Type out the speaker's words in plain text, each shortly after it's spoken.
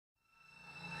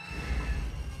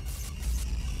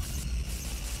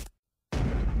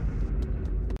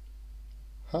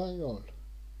Hi all!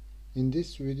 In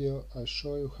this video I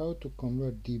show you how to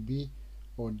convert dB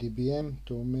or dBm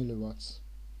to milliwatts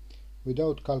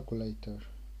without calculator.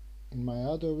 In my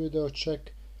other video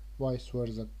check vice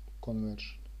versa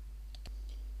conversion.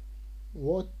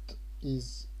 Watt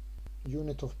is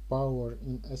unit of power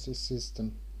in AC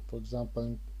system, for example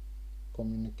in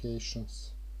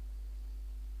communications,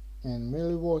 and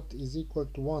milliwatt is equal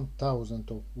to 1000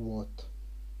 of watt.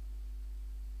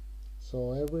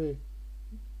 So every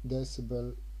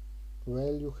decibel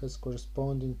value has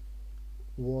corresponding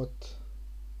watt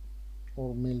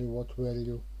or milliwatt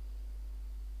value,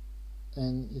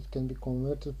 and it can be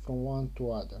converted from one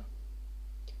to other.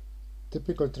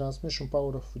 Typical transmission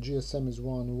power of GSM is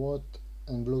 1 watt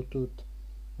and Bluetooth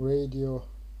radio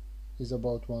is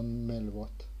about 1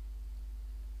 milliwatt.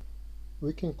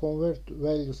 We can convert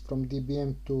values from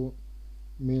dBm to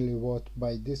milliwatt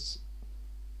by this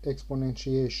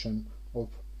exponentiation of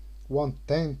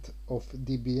 1/10 of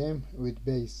dBm with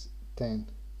base 10.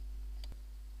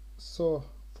 So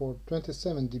for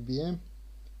 27 dBm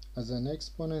as an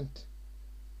exponent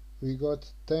we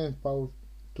got 10 power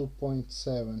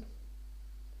 2.7,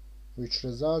 which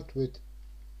result with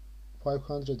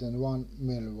 501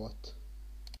 milliwatt.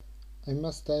 I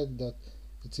must add that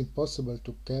it's impossible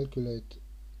to calculate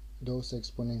those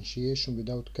exponentiation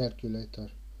without calculator,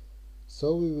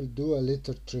 so we will do a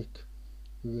little trick.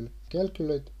 We will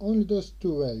calculate only those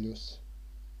two values,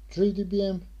 3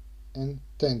 dBm and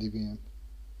 10 dBm,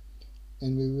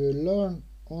 and we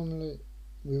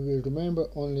will remember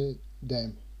only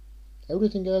them.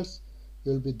 Everything else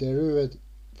will be derived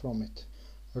from it.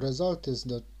 Result is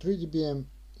that 3 dBm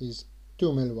is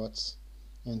 2 milliwatts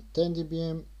and 10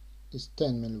 dBm is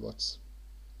 10 milliwatts.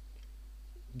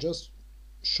 Just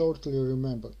shortly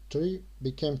remember, 3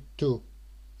 became 2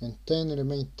 and 10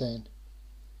 remained 10.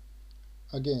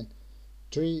 Again,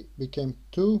 3 became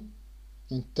 2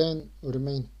 and 10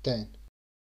 remained 10.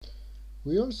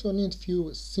 We also need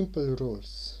few simple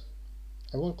rules.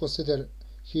 I won't consider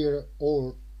here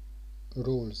all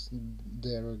rules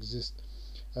there exist.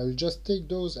 I will just take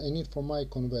those I need for my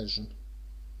conversion.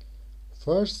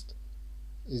 First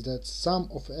is that sum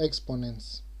of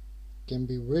exponents can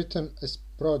be written as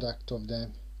product of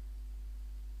them,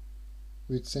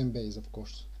 with same base of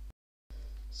course.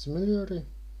 Similarly,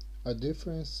 a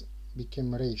difference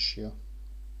became ratio,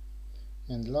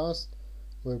 and last,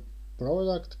 where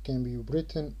product can be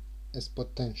written as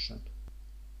potential.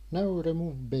 Now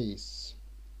remove base,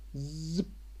 zip,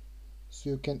 so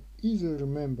you can easily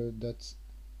remember that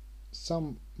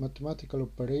some mathematical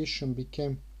operation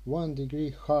became 1 degree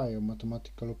higher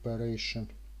mathematical operation.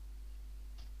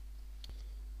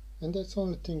 And that's the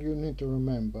only thing you need to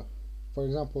remember. For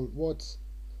example, what's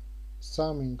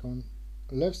summing on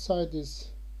left side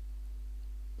is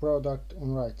product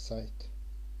on right side.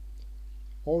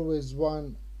 Always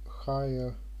one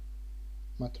higher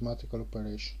mathematical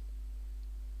operation.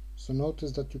 So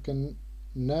notice that you can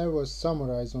never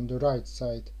summarize on the right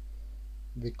side,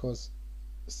 because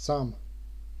sum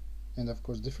and of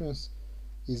course difference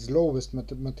is lowest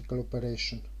mathematical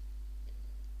operation.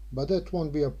 But that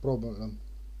won't be a problem.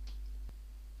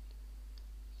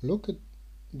 Look at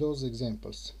those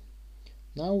examples.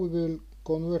 Now we will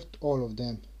convert all of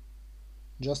them.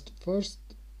 Just first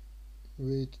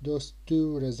with those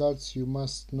two results you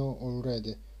must know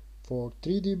already, for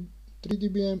 3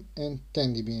 dBm and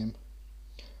 10 dBm.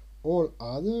 All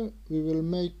other we will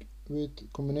make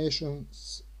with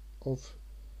combinations of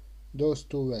those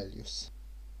two values.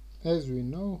 As we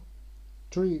know,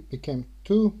 3 became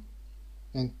 2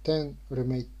 and 10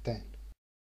 remained 10.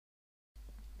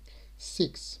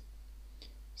 6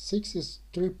 is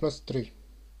 3 plus 3.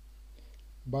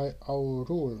 By our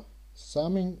rule,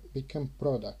 summing became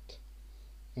product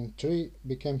and 3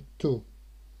 became 2,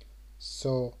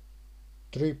 so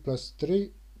 3 plus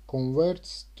 3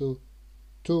 converts to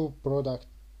 2 product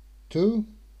 2,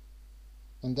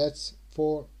 and that's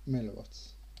 4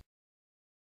 milliwatts.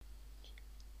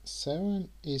 7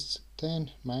 is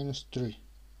 10 minus 3.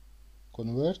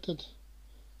 Converted,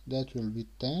 that will be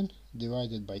 10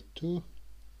 divided by 2,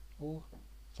 or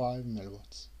 5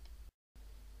 milliwatts.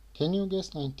 Can you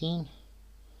guess 19?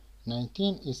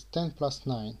 19 is 10 plus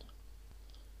 9.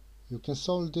 You can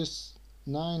solve this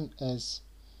 9 as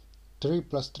 3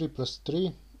 plus 3 plus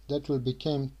 3. That will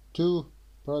become 2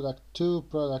 product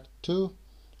 2,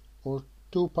 or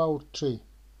 2 power 3.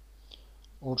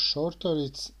 Or shorter,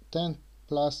 it's 10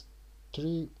 plus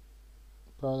 3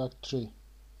 product 3.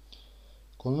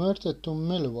 Converted to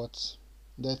milliwatts,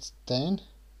 that's 10,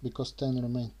 because 10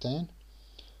 remain 10,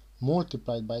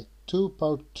 multiplied by 2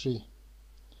 power 3.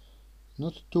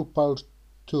 Not 2 power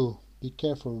 2, be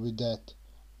careful with that.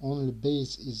 only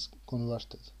base is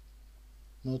converted,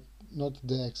 not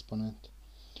the exponent.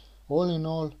 All in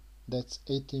all, that's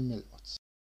 80 milliwatts.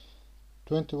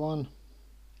 21,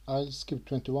 I'll skip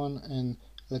 21 and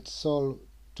let's solve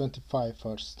 25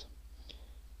 first.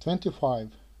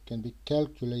 25 can be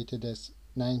calculated as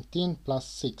 19 plus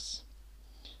 6.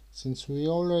 Since we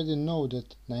already know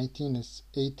that 19 is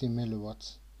 80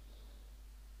 milliwatts,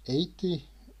 80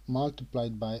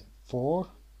 multiplied by 4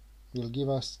 will give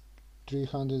us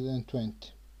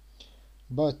 320.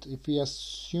 But if we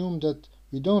assume that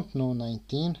we don't know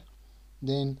 19,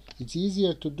 then it's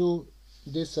easier to do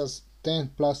this as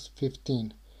 10 plus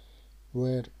 15,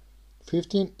 where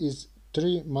 15 is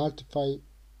 3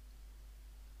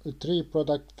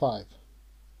 product 5.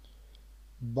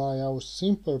 By our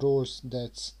simple rules,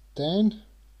 that's 10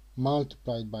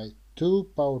 multiplied by 2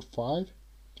 power 5,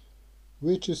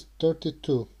 which is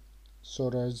 32. So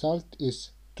the result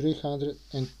is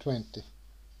 320.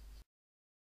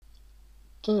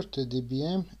 30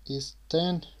 dBm is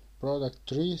 10 product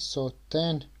 3, so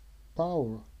 10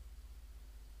 power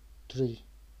 3,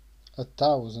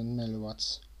 1000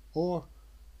 milliwatts, or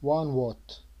 1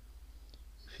 watt.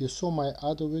 If you saw my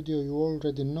other video, you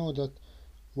already know that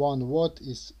 1 watt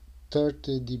is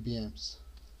 30 dBms.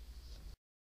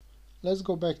 Let's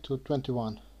go back to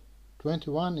 21.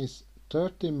 21 is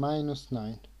 30 minus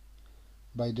 9.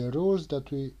 By the rules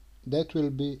that will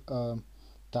be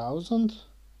 1000,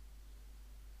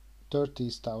 30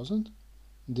 is 1000,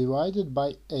 divided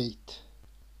by 8.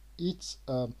 It's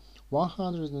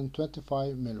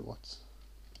 125 milliwatts.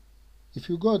 If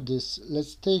you got this,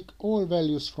 let's take all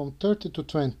values from 30 to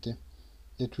 20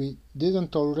 that we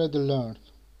didn't already learn.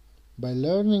 By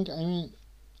learning, I mean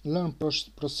learn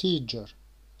procedure,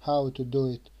 how to do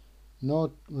it,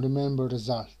 not remember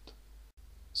result.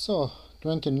 So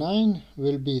 29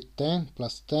 will be 10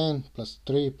 plus 10 plus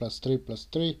 3 plus 3 plus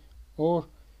 3, or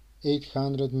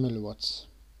 800 milliwatts.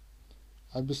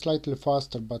 I'll be slightly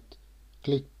faster, but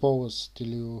click pause till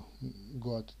you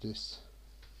got this.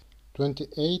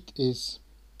 28 is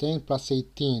 10 plus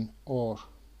 18, or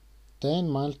 10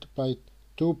 multiplied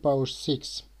 2 power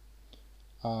 6,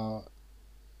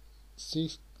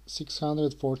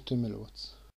 640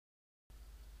 milliwatts.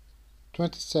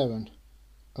 27,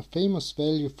 a famous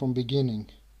value from beginning,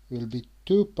 will be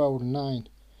 2 power 9,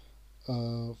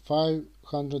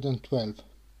 512.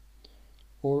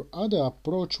 Or other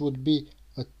approach would be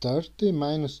a 30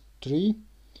 minus 3,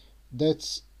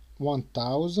 that's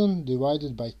 1000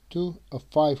 divided by 2, a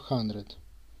 500.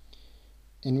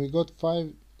 And we got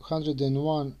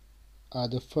 501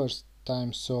 at the first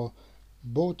time, so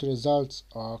both results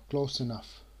are close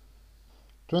enough.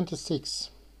 26,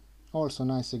 also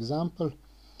nice example.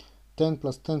 10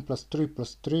 plus 10 plus 3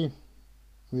 plus 3.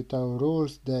 With our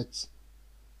rules, that's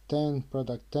 10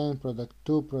 product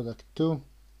 2 product 2,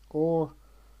 or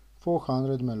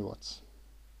 400 milliwatts.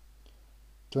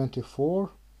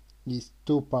 24 is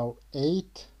 2 power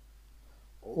 8,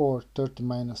 or 30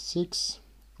 minus 6,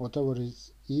 whatever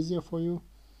is easier for you,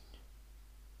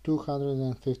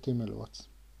 250 milliwatts.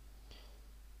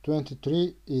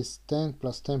 23 is 10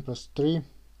 plus 10 plus 3,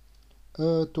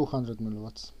 200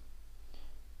 milliwatts.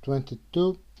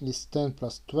 22 is 10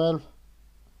 plus 12,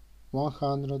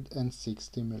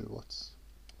 160 milliwatts.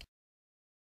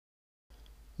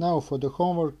 Now for the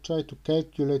homework, try to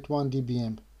calculate 1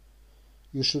 dBm.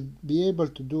 You should be able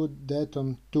to do that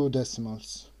on 2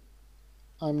 decimals.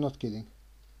 I'm not kidding.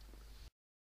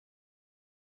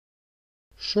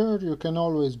 Sure, you can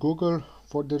always Google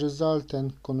for the result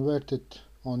and convert it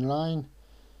online.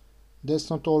 That's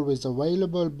not always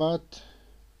available, but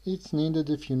it's needed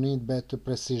if you need better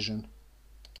precision.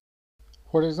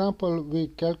 For example, we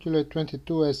calculate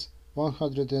 22 as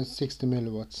 160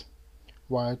 milliwatts,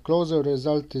 while closer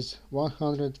result is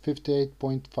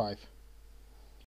 158.5.